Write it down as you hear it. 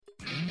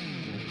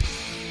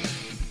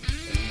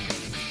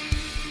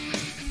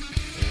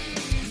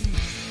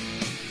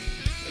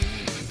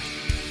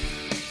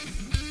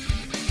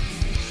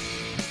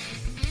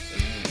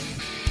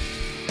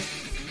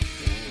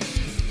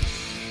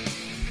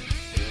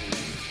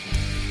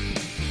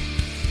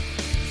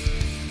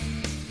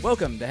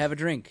Welcome to Have a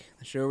Drink,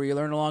 the show where you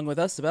learn along with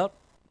us about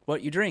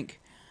what you drink.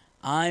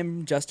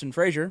 I'm Justin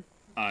Frazier.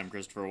 I'm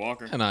Christopher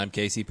Walker. And I'm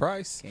Casey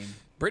Price. Came-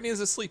 Brittany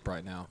is asleep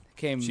right now.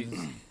 Came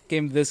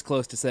this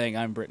close to saying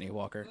I'm Brittany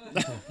Walker.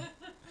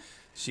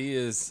 She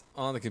is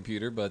on the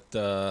computer, but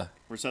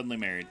We're suddenly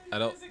married. I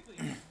don't.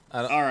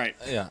 All right.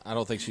 Yeah, I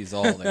don't think she's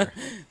all there.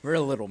 We're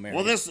a little married.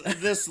 Well,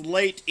 this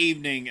late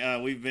evening,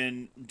 we've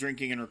been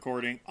drinking and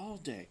recording all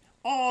day,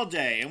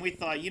 and we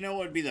thought, you know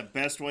what would be the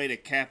best way to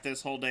cap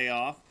this whole day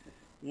off?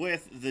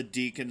 With the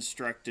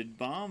deconstructed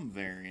bomb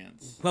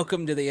variants.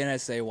 Welcome to the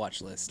NSA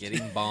watch list.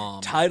 Getting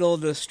bombed. Title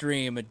of the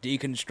stream, A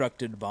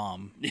Deconstructed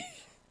Bomb.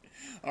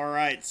 All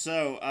right,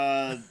 so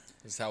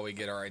This is how we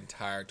get our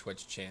entire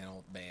Twitch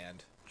channel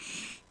banned.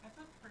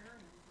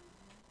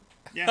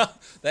 yeah.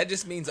 That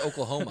just means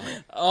Oklahoma.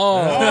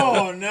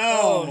 Oh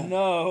no! Oh,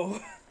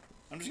 no.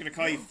 I'm just gonna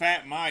call you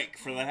Fat Mike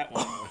for that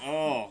one.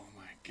 Oh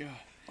my god!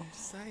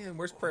 Saying,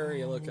 where's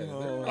Prairie? Look at it.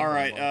 All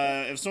right,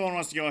 if someone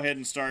wants to go ahead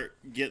and start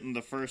getting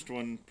the first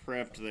one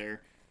prepped,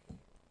 there,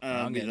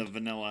 be the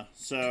vanilla.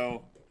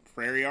 So,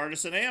 Prairie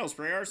Artisan Ales.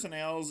 Prairie Artisan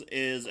Ales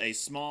is a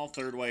small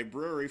third-wave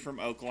brewery from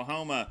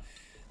Oklahoma.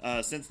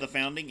 Since the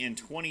founding in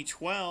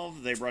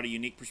 2012, they brought a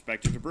unique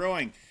perspective to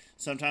brewing.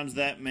 Sometimes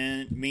that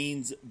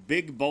means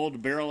big,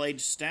 bold barrel-aged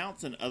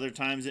stouts, and other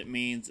times it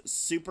means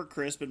super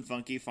crisp and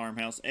funky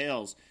farmhouse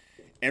ales.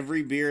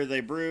 Every beer they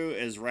brew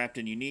is wrapped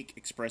in unique,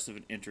 expressive,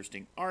 and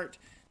interesting art.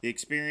 The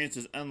experience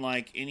is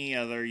unlike any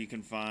other you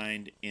can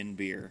find in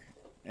beer.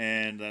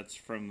 And that's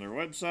from their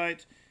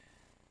website.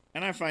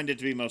 And I find it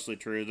to be mostly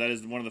true. That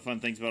is one of the fun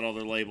things about all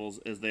their labels,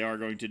 is they are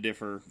going to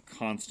differ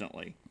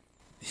constantly.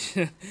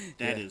 That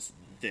is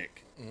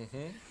thick.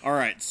 Mm-hmm. All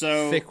right,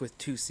 so... Thick with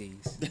two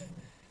C's.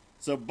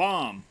 So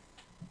Bomb,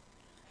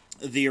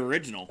 the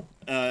original,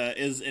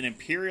 is an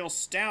imperial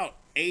stout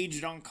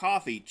aged on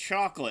coffee,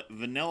 chocolate,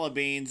 vanilla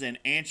beans, and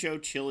ancho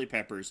chili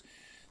peppers.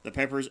 The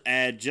peppers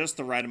add just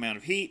the right amount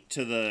of heat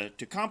to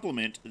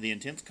complement the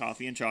intense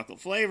coffee and chocolate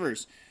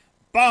flavors.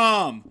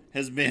 Bomb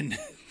has been...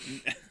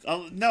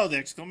 oh, no, the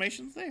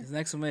exclamation's there. It's an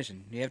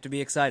exclamation. You have to be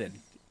excited.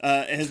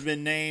 Has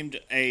been named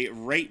a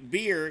Rate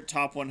Beer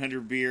Top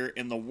 100 beer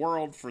in the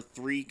world for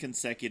 3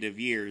 consecutive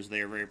years.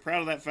 They are very proud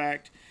of that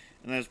fact,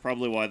 and that's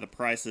probably why the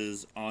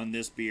prices on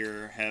this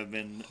beer have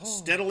been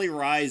steadily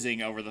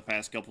rising over the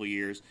past couple of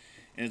years.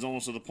 And it's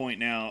almost to the point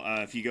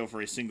now, if you go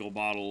for a single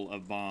bottle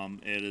of Bomb,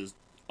 it is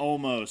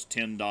almost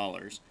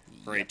 $10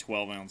 for a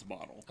 12-ounce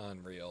bottle.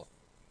 Unreal.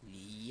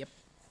 Yep.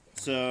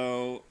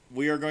 So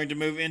we are going to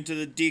move into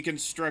the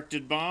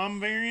deconstructed Bomb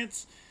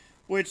variants,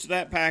 which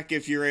that pack,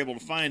 if you're able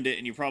to find it,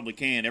 and you probably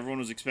can, everyone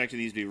was expecting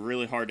these to be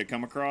really hard to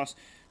come across.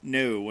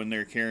 No, when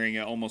they're carrying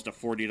almost a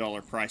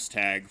 $40 price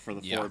tag for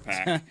the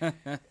 4-pack.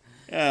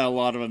 A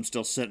lot of them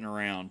still sitting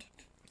around.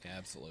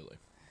 Absolutely.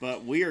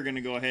 But we are going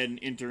to go ahead and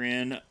enter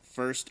in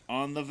first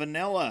on the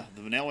vanilla.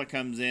 The vanilla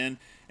comes in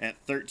at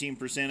 13%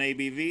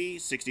 ABV,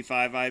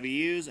 65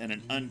 IBUs, and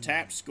an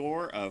untapped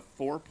score of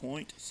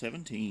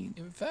 4.17.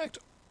 In fact,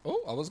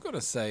 I was going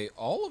to say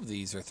all of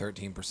these are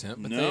 13%,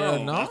 but No, they are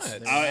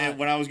not.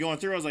 When I was going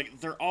through, I was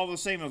like, they're all the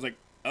same. I was like,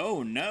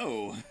 oh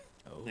no.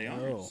 They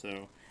no.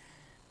 are.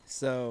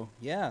 So,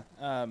 yeah.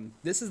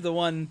 This is the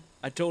one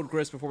I told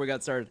Chris before we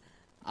got started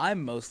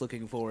I'm most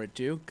looking forward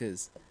to,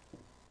 because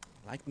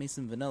I like me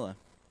some vanilla.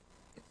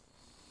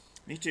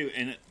 Me too.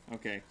 And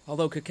okay.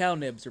 Although cacao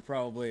nibs are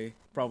probably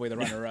the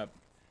runner-up.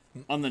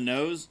 On the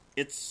nose,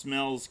 it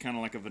smells kind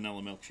of like a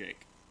vanilla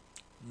milkshake.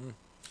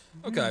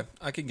 Okay,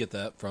 I can get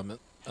that from it.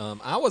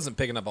 I wasn't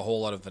picking up a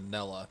whole lot of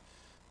vanilla,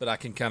 but I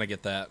can kind of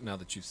get that now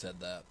that you've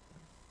said that.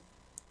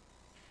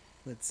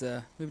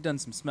 We've done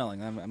some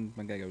smelling. I'm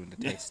gonna go into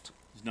taste.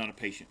 He's not a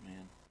patient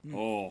man.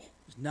 Oh.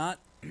 Not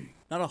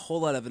a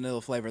whole lot of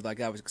vanilla flavor like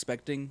I was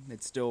expecting.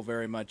 It's still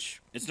very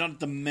much... It's not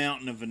the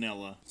mountain of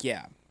vanilla.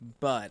 Yeah,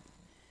 but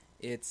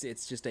it's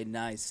just a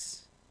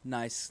nice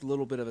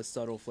little bit of a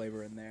subtle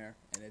flavor in there,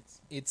 and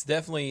It's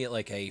definitely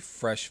like a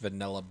fresh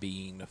vanilla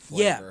bean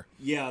flavor.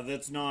 Yeah,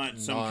 that's not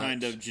some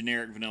kind of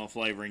generic vanilla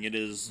flavoring. It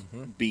is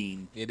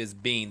bean. It is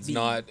beans,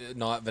 not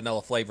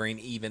vanilla flavoring,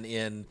 even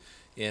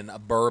in a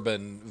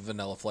bourbon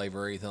vanilla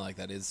flavor or anything like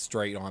that. It's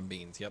straight on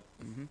beans. Yep.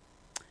 Mm-hmm.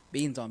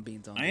 Beans on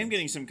beans on. I am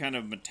getting some kind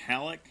of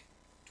metallic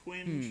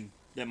twinge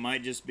that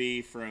might just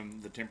be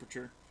from the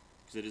temperature,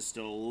 because it is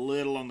still a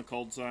little on the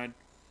cold side.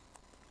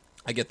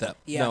 I get that.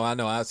 Yeah. No, I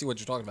know. I see what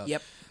you're talking about.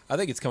 Yep. I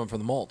think it's coming from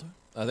the malt.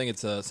 I think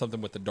it's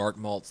something with the dark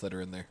malts that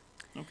are in there.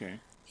 Okay.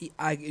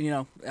 I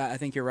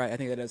think you're right. I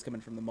think that is coming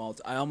from the malt.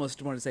 I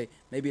almost wanted to say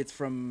maybe it's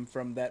from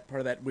that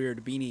part of that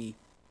weird beanie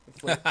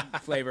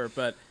flavor,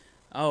 but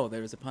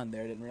there was a pun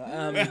there. I didn't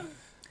realize.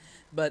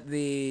 But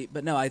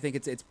no, I think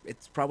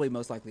it's probably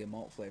most likely a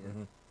malt flavor.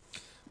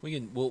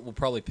 Mm-hmm. We'll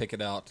probably pick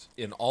it out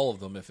in all of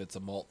them if it's a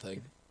malt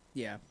thing.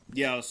 Yeah.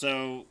 Yeah,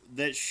 so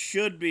that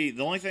should be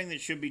the only thing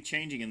that should be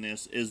changing in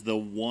this is the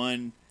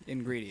one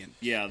ingredient.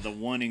 Yeah, the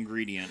one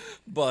ingredient.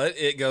 But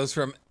it goes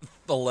from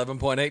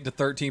 11.8 to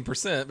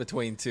 13%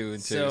 between 2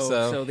 and 2.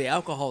 So the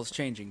alcohol is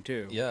changing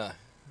too. Yeah.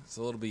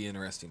 So it'll be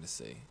interesting to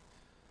see.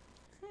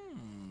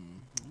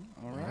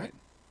 All right.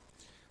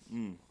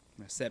 I'm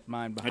gonna set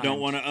mine I behind. don't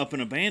want to up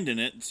and abandon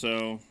it,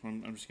 so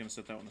I'm just going to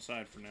set that one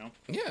aside for now.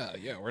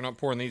 Yeah, we're not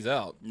pouring these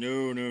out.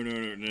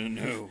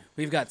 No.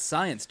 We've got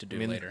science to do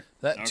later.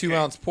 That Okay.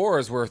 2-ounce pour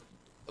is worth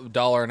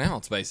 $1 an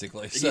ounce,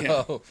 basically. So, Yeah.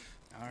 All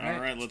All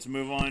right, let's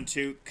move on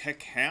to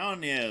cacao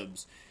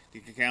nibs. The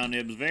cacao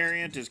nibs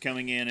variant is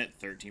coming in at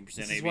 13% ABV.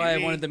 This is why I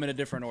wanted them in a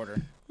different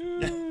order.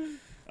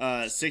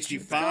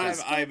 65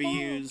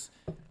 IBUs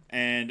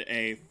and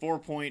a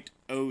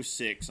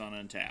 4.06 on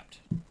Untapped.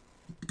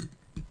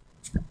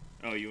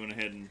 Oh, you went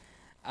ahead and...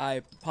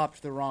 I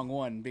popped the wrong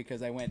one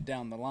because I went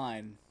down the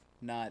line,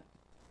 not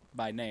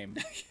by name.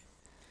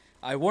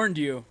 I warned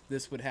you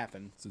this would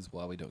happen. this is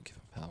why we don't give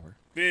him power.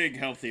 Big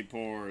healthy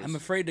pours. I'm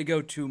afraid to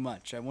go too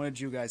much. I wanted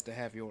you guys to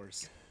have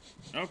yours.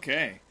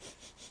 Okay.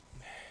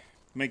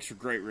 Makes for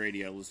great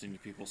radio listening to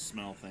people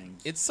smell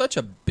things. It's such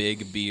a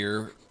big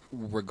beer,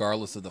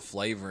 regardless of the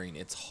flavoring.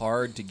 It's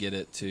hard to get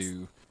it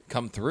to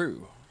come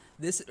through.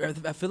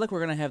 I feel like we're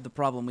gonna have the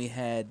problem we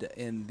had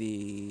in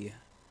the,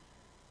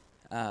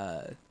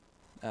 a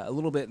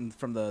little bit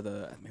from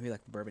the maybe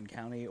like Bourbon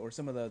County or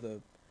some of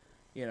the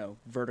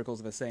verticals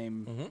of the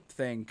same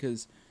thing,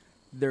 because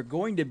they're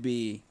going to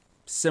be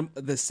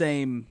the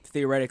same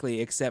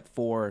theoretically, except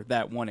for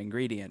that one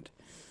ingredient,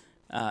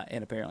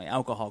 and apparently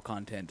alcohol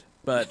content.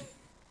 But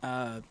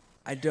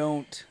I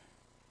don't.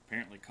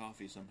 Apparently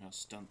coffee somehow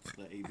stunts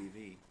the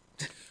ABV.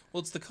 Well,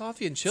 it's the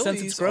coffee and Since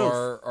chilies it's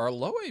growth. are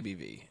low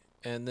ABV,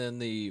 and then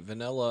the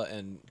vanilla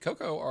and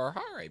cocoa are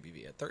higher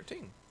ABV at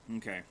 13.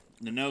 Okay.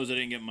 The nose I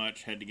didn't get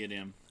much. Had to get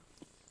in.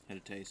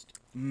 Had to taste.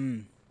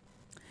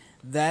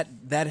 That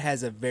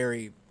has a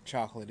very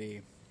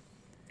chocolatey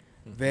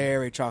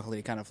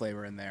kind of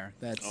flavor in there.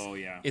 That's Oh,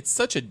 yeah. It's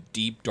such a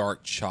deep,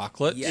 dark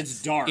chocolate. Yes.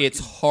 It's dark. It's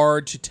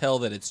hard to tell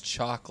that it's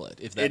chocolate,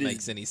 if that It is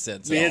makes any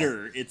sense at all.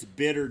 bitter. It's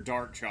bitter,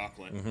 dark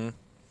chocolate.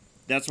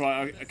 That's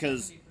why,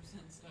 because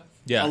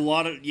Yeah. a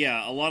lot of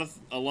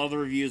the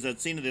reviews I'd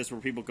seen of this were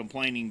people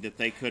complaining that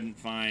they couldn't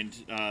find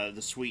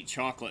the sweet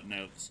chocolate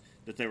notes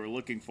that they were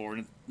looking for,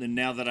 and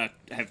now that I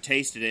have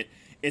tasted it,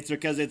 it's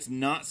because it's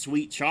not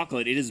sweet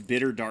chocolate. It is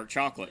bitter, dark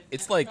chocolate.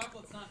 It's like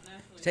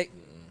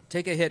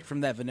take a hit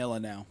from that vanilla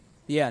now.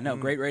 Yeah, no,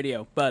 great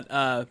radio, but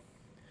Oh,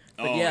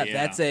 yeah,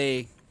 yeah.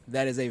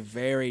 that is a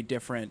very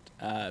different.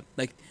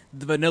 Like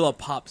the vanilla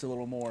pops a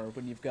little more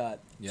when you've got.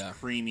 yeah.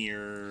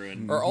 Creamier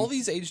and Are all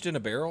these aged in a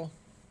barrel?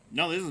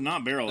 no, this is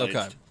not barrel aged.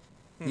 Okay.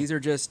 These are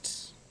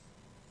just.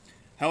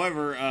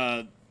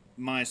 However,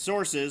 my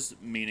sources,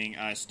 meaning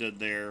I stood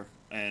there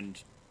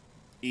and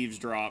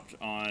eavesdropped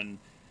on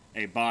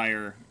a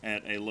buyer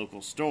at a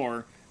local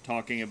store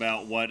talking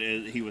about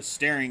he was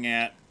staring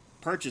at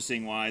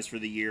purchasing-wise for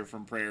the year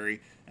from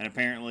Prairie, and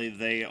apparently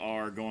they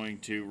are going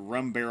to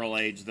rum barrel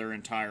age their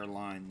entire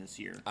line this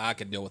year. I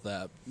could deal with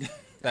that.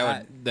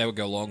 That would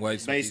go a long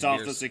ways. with Based these off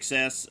beers. the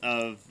success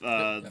of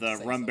the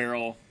say rum so.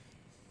 barrel,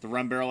 the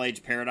rum barrel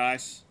aged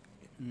Paradise.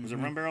 Was it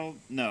rum barrel?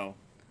 No,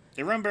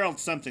 they rum barreled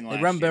something last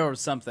They rum year. barrel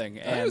something,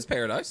 It and was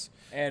Paradise.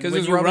 and Because when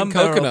it was you rum and rum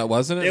barrel- coconut,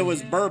 wasn't it? It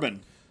was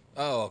bourbon.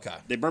 Oh, okay.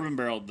 They bourbon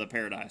barreled the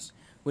Paradise.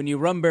 when you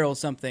rum barrel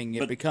something, it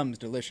But- becomes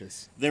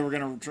delicious. They were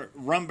going to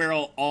rum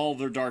barrel all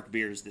their dark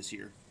beers this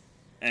year,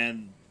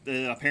 and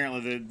apparently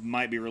they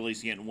might be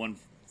releasing it in one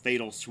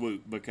fatal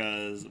swoop,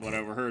 because what I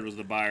overheard was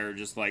the buyer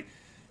just like,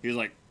 he was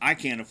like, I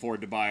can't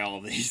afford to buy all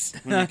of these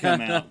when they come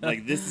out.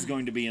 Like, this is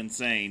going to be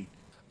insane.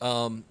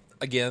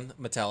 Again,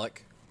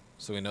 metallic.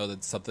 So we know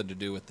that's something to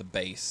do with the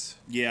base.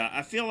 Yeah,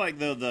 I feel like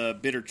though the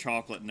bitter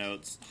chocolate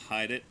notes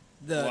hide it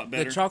a lot The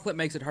better. chocolate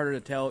makes it harder to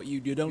tell.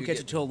 You don't You catch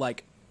get- it till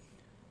like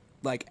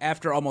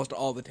after almost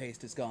all the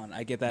taste is gone.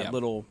 I get that Yeah.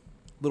 little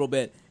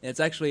bit, and it's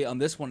actually on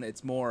this one.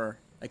 It's more.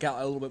 I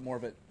got a little bit more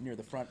of it near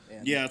the front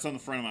end. Yeah, it's on the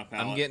front of my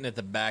palate. I'm getting at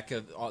the back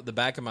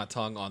of my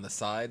tongue on the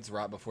sides,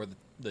 right before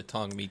the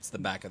tongue meets the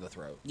back of the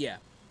throat. Yeah.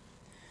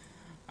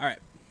 All right.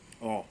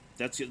 Oh,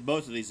 that's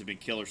both of these have been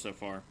killer so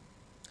far.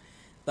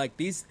 Like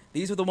these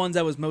were the ones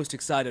I was most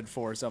excited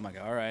for. So I'm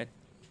like, all right.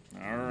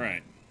 All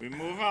right, we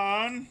move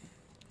on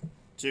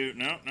to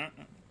no.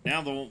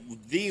 Now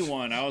the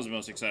one I was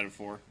most excited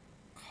for,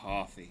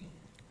 coffee.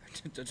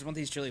 I just want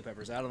these chili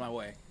peppers out of my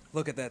way.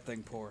 Look at that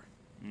thing pour.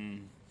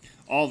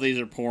 All these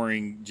are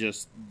pouring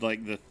just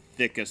like the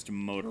thickest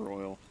motor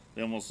oil.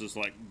 They almost just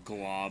like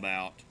glob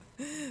out.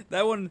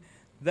 That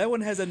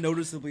one has a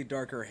noticeably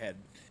darker head.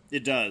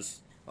 It does.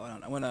 Hold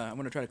on, I'm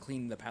gonna try to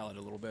clean the palate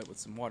a little bit with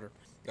some water.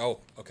 Oh,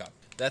 okay.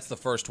 That's the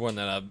first one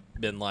that I've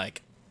been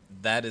like,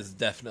 that is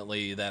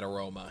definitely that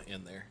aroma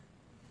in there.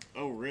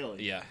 Oh,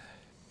 really? Yeah.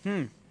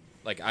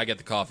 Like, I get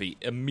the coffee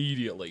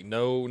immediately.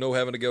 No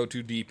having to go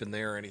too deep in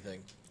there or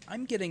anything.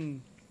 I'm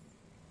getting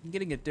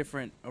a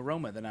different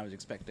aroma than I was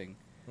expecting.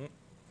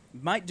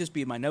 Might just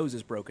be my nose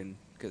is broken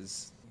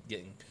because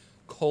Getting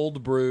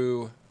cold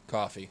brew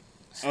coffee.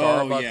 Oh,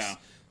 Starbucks, yeah.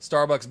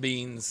 Starbucks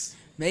beans,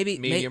 maybe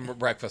medium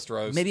breakfast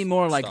roast. maybe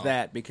more like style.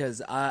 that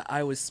because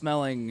I was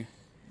smelling.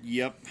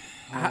 Yep.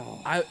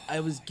 I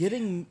was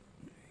getting.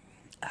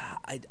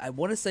 I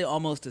want to say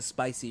almost a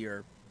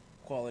spicier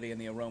quality in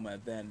the aroma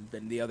than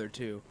the other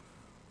two,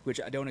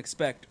 which I don't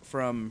expect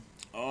from.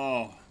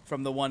 Oh,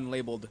 from the one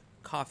labeled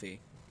coffee.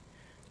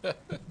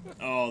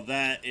 Oh,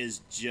 that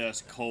is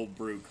just cold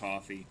brew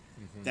coffee.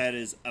 Mm-hmm. That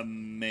is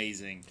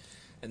amazing.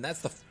 And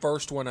that's the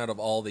first one out of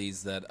all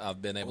these that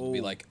I've been able to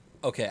be like,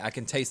 okay, I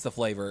can taste the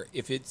flavor.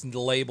 If it's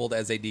labeled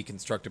as a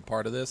deconstructed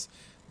part of this,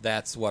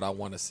 that's what I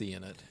want to see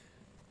in it.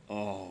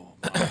 Oh,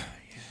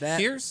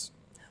 my.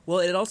 Well,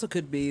 it also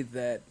could be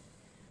that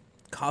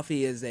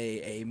coffee is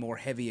a more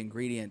heavy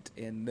ingredient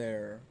in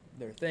their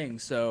thing,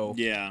 so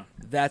yeah,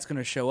 that's going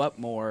to show up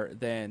more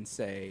than,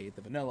 say,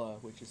 the vanilla,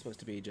 which is supposed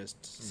to be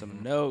just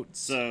some notes.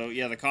 So,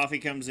 yeah, the coffee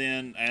comes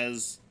in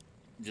as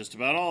just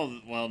about all.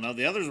 Well, no,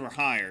 the others were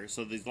higher.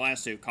 So these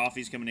last two,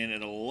 coffee's coming in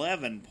at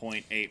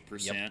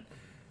 11.8%. Yep.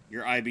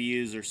 Your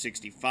IBUs are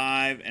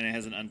 65, and it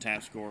has an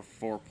untapped score of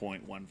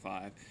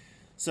 4.15.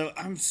 So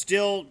I'm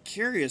still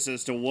curious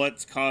as to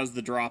what's caused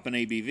the drop in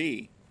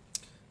ABV.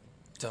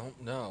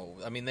 Don't know.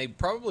 I mean, they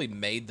probably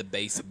made the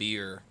base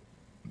beer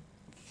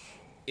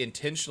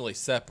intentionally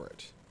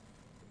separate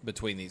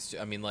between these two.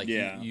 I mean, like,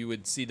 you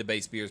would see the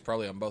base beers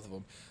probably on both of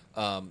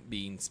them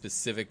being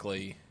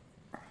specifically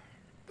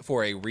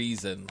for a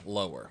reason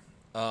lower.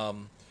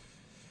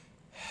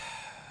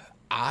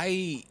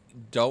 I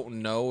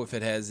don't know if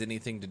it has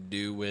anything to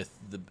do with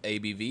the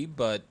ABV,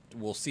 but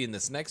we'll see in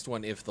this next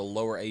one if the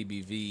lower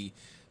ABV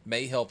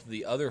may help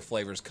the other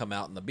flavors come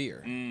out in the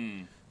beer.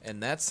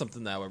 And that's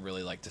something that I would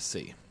really like to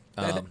see.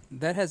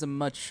 That has a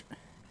much...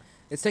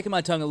 It's taken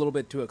my tongue a little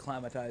bit to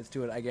acclimatize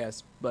to it, I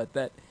guess, but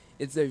that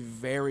it's a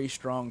very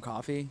strong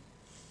coffee,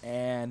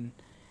 and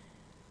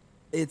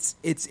it's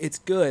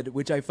good,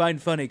 which I find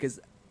funny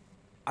because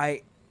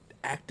I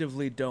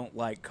actively don't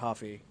like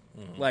coffee,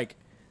 like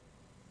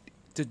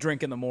to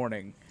drink in the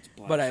morning,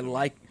 but I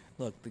like.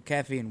 Look, the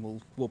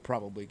caffeine will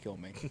probably kill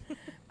me.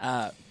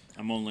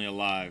 I'm only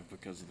alive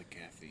because of the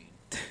caffeine.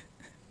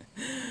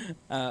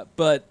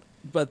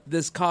 But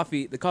this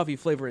coffee, the coffee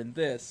flavor in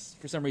this,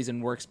 for some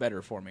reason, works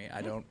better for me.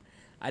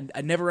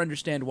 I never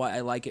understand why I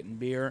like it in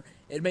beer.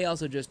 It may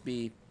also just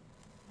be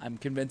I'm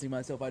convincing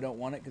myself I don't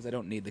want it because I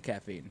don't need the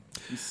caffeine.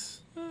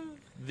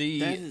 That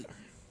is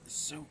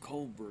so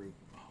cold brew.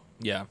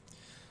 Yeah.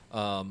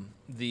 I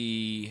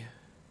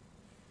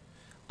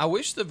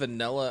wish the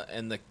vanilla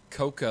and the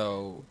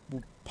cacao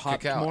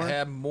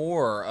had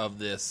more of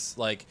this.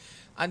 Like,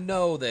 I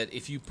know that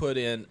if you put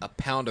in a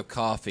pound of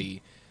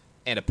coffee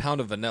and a pound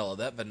of vanilla,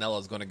 that vanilla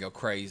is going to go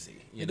crazy.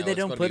 Maybe they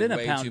don't put in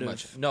a pound of...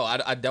 Much. No,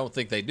 I don't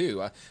think they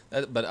do.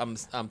 But I'm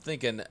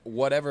thinking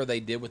whatever they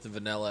did with the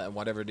vanilla and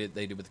whatever they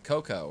did with the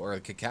cocoa or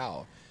the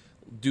cacao,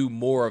 do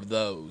more of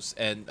those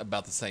and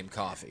about the same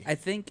coffee. I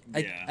think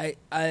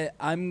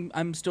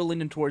I'm still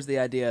leaning towards the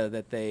idea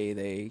that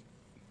they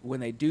when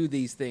they do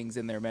these things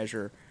in their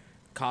measure,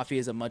 coffee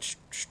is a much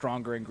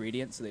stronger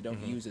ingredient, so they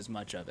don't use as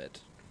much of it.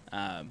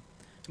 I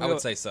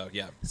would say so,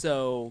 yeah.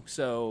 So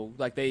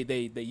like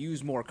they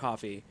use more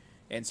coffee,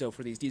 and so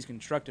for these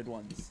deconstructed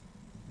ones,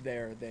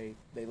 they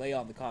lay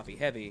on the coffee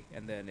heavy,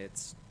 and then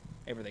it's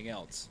everything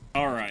else.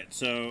 All right,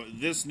 so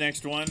this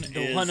next one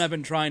the one I've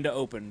been trying to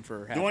open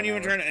for half the one an you've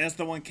hour. been trying to. That's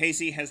the one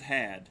Casey has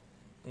had,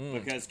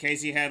 because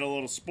Casey had a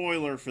little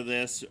spoiler for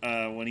this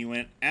when he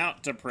went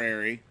out to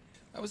Prairie.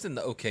 I was in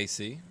the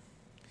OKC.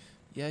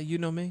 Yeah, you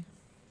know me.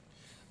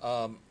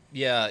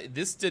 Yeah,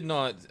 this did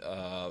not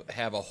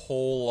have a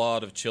whole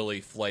lot of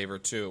chili flavor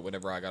to it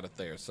whenever I got it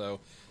there,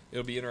 so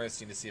it'll be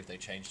interesting to see if they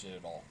changed it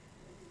at all.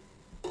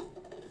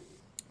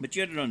 But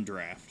you had it on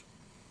draft.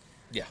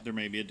 Yeah, there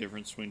may be a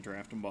difference between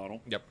draft and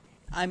bottle. Yep.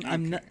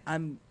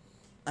 I'm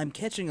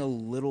catching a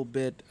little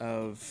bit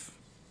of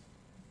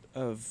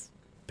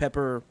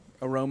pepper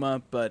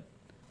aroma, but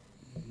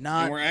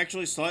not. And we're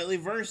actually slightly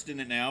versed in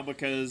it now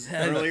because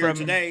earlier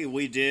today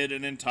we did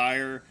an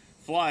entire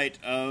flight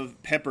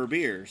of pepper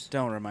beers.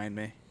 Don't remind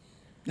me.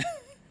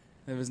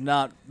 It was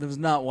not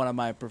one of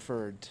my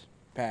preferred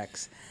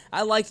packs.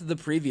 I liked the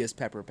previous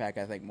pepper pack,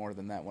 I think, more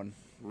than that one.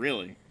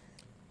 Really?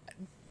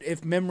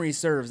 If memory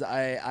serves,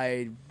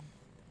 I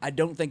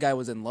don't think I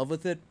was in love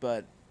with it,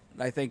 but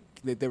I think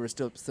that there were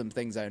still some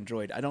things I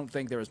enjoyed. I don't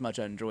think there was much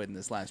I enjoyed in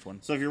this last one.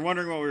 So if you're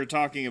wondering what we were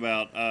talking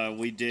about,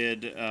 we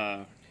did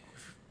a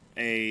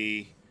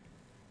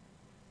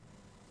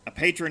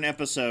patron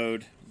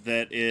episode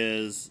that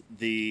is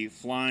the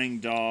Flying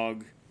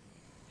Dog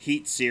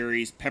Heat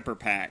Series Pepper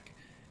Pack,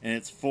 and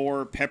it's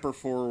 4 pepper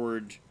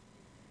forward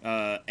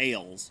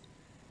ales,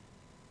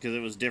 because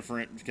it was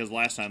different, because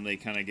last time they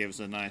kind of gave us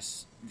a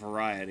nice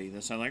variety.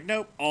 This time, like,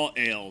 nope, all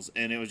ales,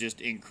 and it was just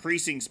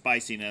increasing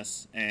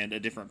spiciness and a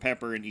different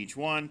pepper in each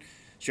one,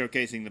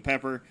 showcasing the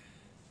pepper,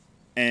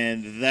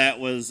 and that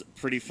was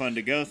pretty fun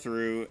to go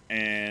through,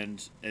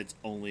 and it's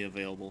only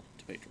available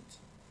to patrons.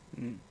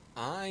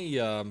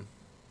 I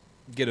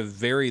get a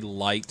very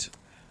light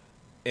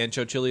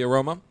ancho chili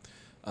aroma.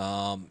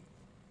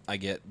 I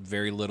get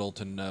very little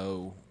to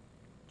no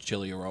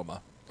chili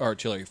aroma or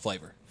chili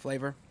flavor.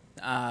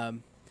 I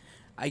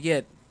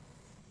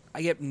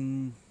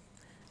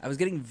was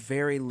getting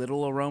very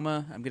little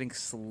aroma. I'm getting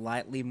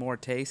slightly more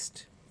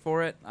taste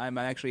for it. I'm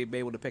actually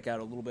able to pick out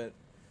a little bit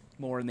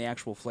more in the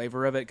actual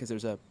flavor of it because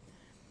there's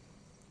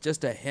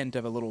just a hint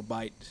of a little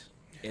bite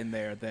in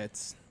there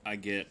that's... I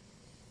get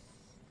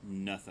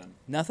nothing.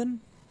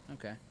 Nothing?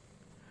 Okay.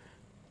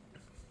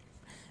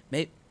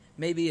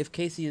 Maybe if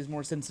Casey is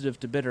more sensitive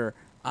to bitter,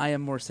 I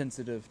am more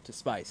sensitive to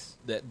spice.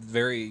 That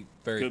very,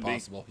 very Could be.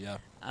 possible. Yeah.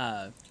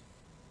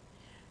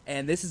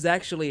 And this is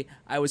actually,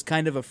 I was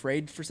kind of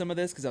afraid for some of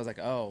this because I was like,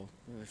 oh,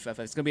 if it's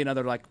going to be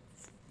another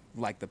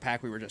like the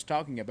pack we were just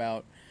talking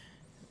about,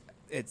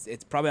 it's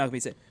probably not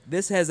going to be.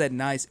 This has a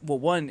nice. Well,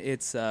 one,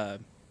 it's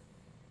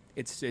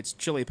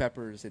chili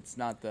peppers. It's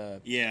not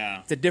the.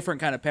 Yeah. It's a different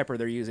kind of pepper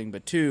they're using,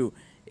 but two,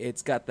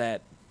 it's got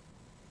that.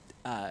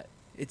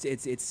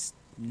 It's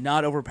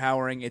not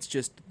overpowering.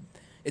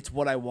 It's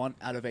what I want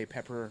out of a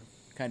pepper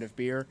kind of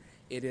beer.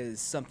 It is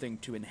something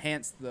to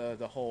enhance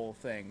the whole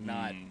thing,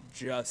 not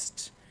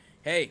just,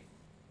 hey,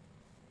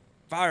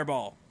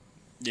 fireball.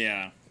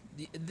 Yeah.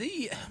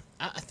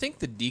 I think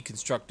the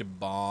deconstructed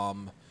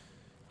bomb,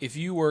 if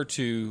you were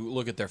to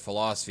look at their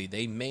philosophy,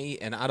 they may,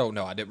 and I don't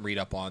know, I didn't read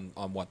up on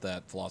what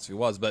that philosophy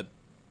was, but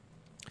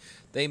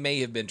they may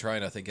have been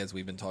trying, I think, as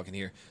we've been talking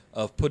here,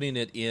 of putting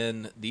it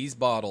in these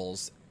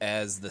bottles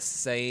as the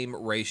same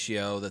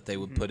ratio that they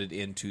would put it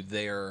into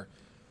their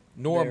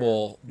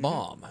normal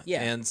bomb.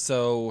 Yeah. And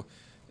so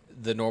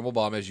the normal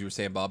bomb, as you were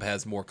saying, Bob,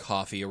 has more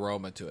coffee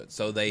aroma to it.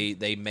 So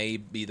they may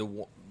be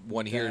the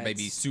one here may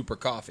be super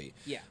coffee.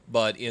 Yeah.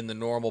 But in the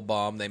normal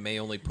bomb, they may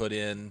only put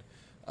in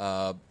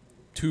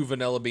 2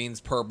 vanilla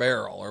beans per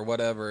barrel or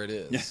whatever it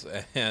is.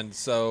 And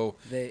so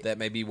that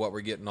may be what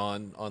we're getting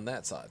on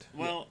that side.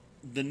 Well,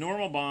 the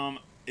normal bomb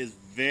is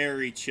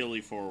very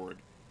chili forward.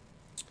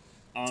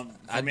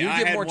 I do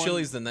get more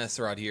chilies than this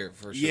right here,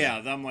 for sure.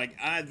 Yeah, I'm like,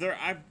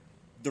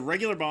 the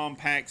regular bomb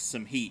packs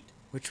some heat.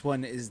 Which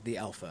one is the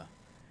alpha?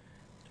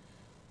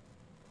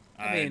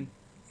 I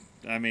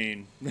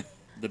mean,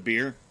 the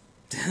beer.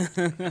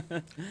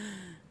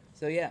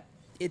 So yeah,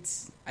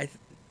 I'm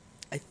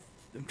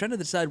trying to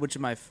decide which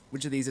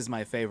of these is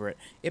my favorite.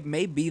 It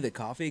may be the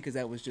coffee because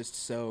that was just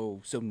so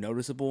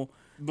noticeable.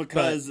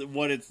 Because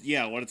what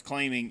it's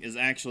claiming is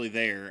actually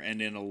there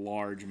and in a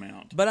large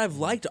amount. But I've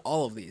liked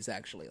all of these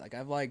actually. Like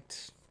I've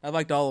liked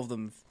all of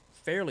them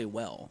fairly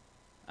well.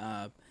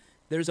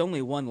 There's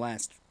only one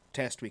last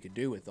test we could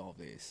do with all of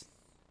these.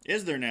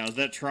 Is there now? Is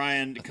that try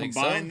and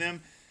combine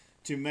them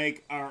to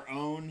make our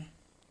own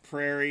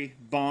Prairie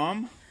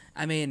bomb?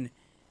 I mean,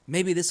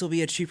 maybe this will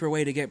be a cheaper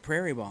way to get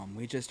Prairie bomb.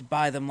 We just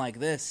buy them like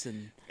this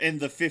and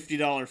the $50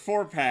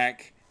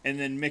 4-pack and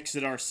then mix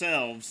it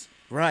ourselves.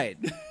 Right.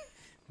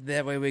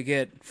 That way we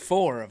get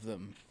 4 of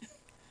them.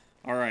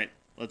 All right,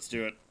 let's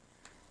do it.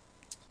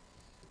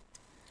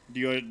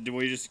 Do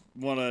we just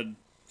want to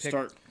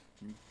start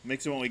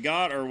mixing what we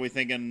got, or are we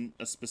thinking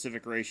a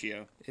specific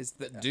ratio? I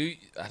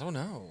don't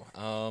know.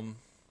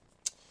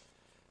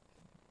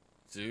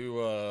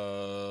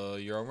 Do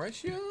your own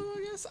ratio,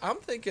 I guess. I'm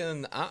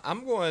thinking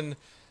I'm going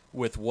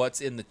with what's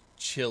in the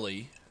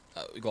chili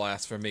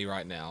glass for me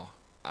right now.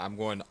 I'm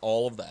going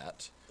all of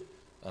that.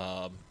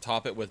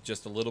 Top it with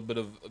just a little bit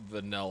of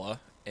vanilla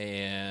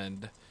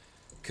and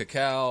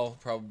cacao.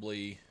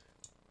 Probably,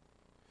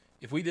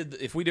 if we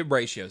did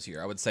ratios here,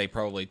 I would say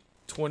probably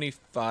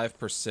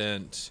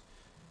 25%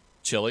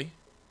 chili,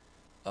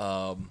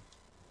 15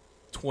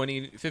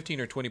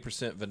 or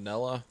 20%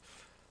 vanilla.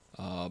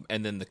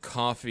 And then the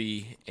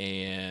coffee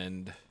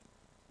and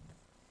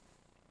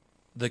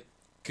the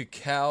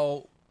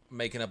cacao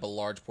making up a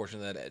large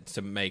portion of that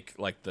to make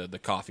like the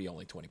coffee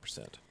only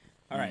 20%.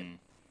 All right.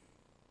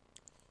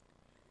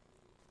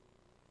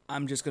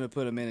 I'm just going to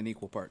put them in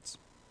equal parts.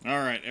 All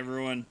right,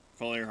 everyone,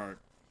 follow your heart.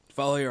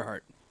 Follow your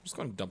heart. I'm just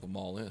going to dump them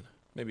all in.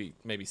 Maybe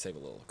save a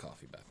little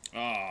coffee back.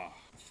 A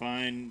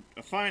fine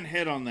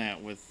head on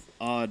that with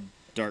odd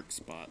dark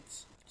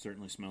spots.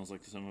 Certainly smells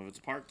like the sum of its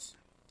parts.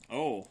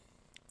 Oh.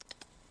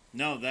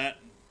 No,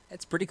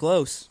 it's pretty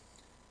close.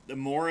 The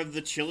more of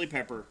the chili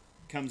pepper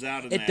comes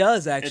out of that. It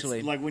does, actually.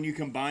 It's like when you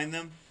combine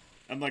them,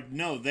 I'm like,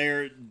 no,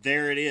 there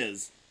it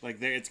is. Like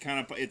there,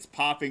 it's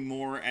popping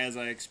more as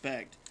I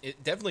expect.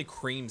 It definitely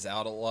creams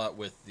out a lot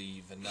with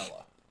the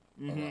vanilla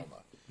aroma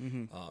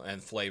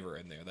and flavor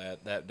in there.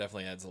 That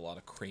definitely adds a lot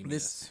of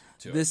creaminess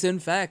to it. This, in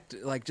fact,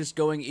 like just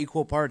going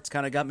equal parts,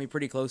 kind of got me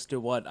pretty close to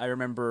what I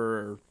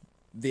remember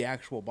the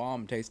actual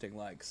bomb tasting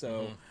like.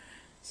 So,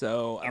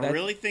 I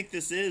really think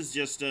this is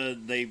just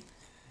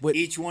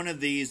each one of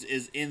these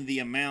is in the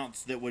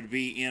amounts that would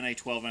be in a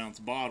 12-ounce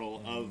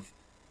bottle of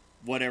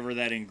whatever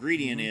that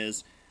ingredient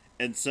is.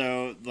 And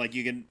so, like,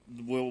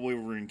 what we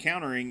were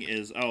encountering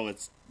is,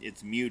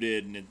 it's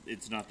muted and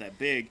it's not that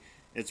big.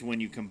 It's when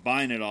you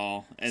combine it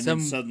all and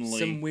then suddenly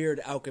some weird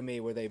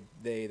alchemy where they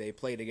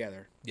play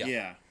together.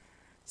 Yeah.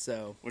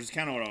 So, which is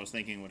kind of what I was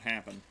thinking would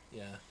happen.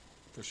 Yeah,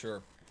 for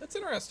sure. That's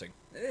interesting.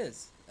 It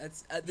is.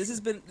 This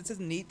is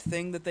a neat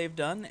thing that they've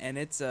done, and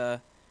it's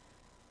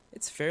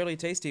fairly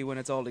tasty when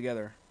it's all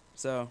together.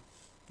 So,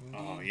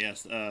 oh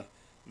yes,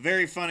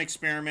 very fun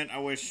experiment. I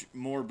wish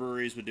more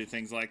breweries would do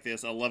things like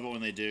this. I love it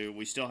when they do.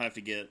 We still have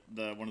to get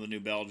one of the New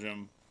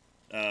Belgium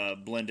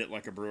blend it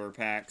like a brewer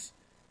packs,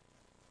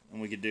 and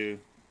we could do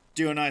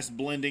a nice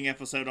blending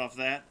episode off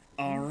that.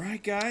 All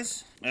right,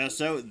 guys.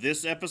 So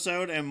this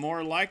episode and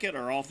more like it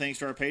are all thanks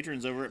to our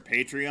patrons over at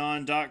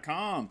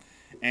patreon.com.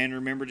 And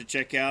remember to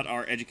check out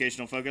our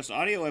educational focused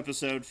audio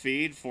episode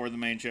feed for the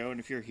main show. And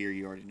if you're here,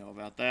 you already know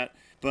about that.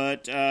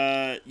 But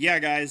yeah,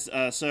 guys.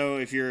 So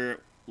if you're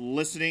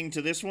listening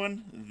to this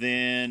one,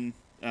 then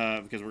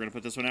because we're going to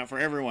put this one out for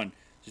everyone,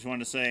 just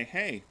wanted to say,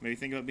 hey, maybe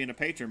think about being a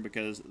patron,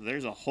 because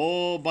there's a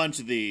whole bunch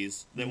of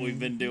these that we've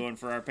been doing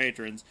for our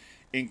patrons,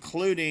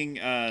 including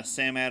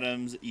Sam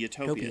Adams'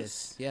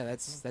 Utopias. Yeah,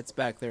 that's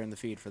back there in the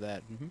feed for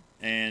that.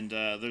 Mm-hmm. And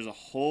there's a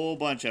whole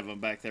bunch of them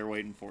back there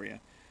waiting for you.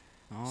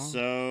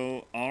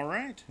 So, all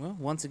right. Well,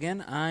 once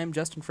again, I'm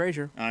Justin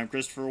Frazier. I'm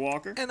Christopher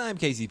Walker. And I'm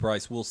Casey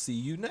Price. We'll see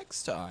you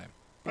next time.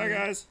 Bye,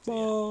 guys.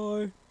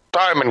 Bye.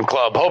 Diamond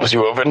Club hopes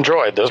you have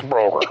enjoyed this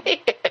program.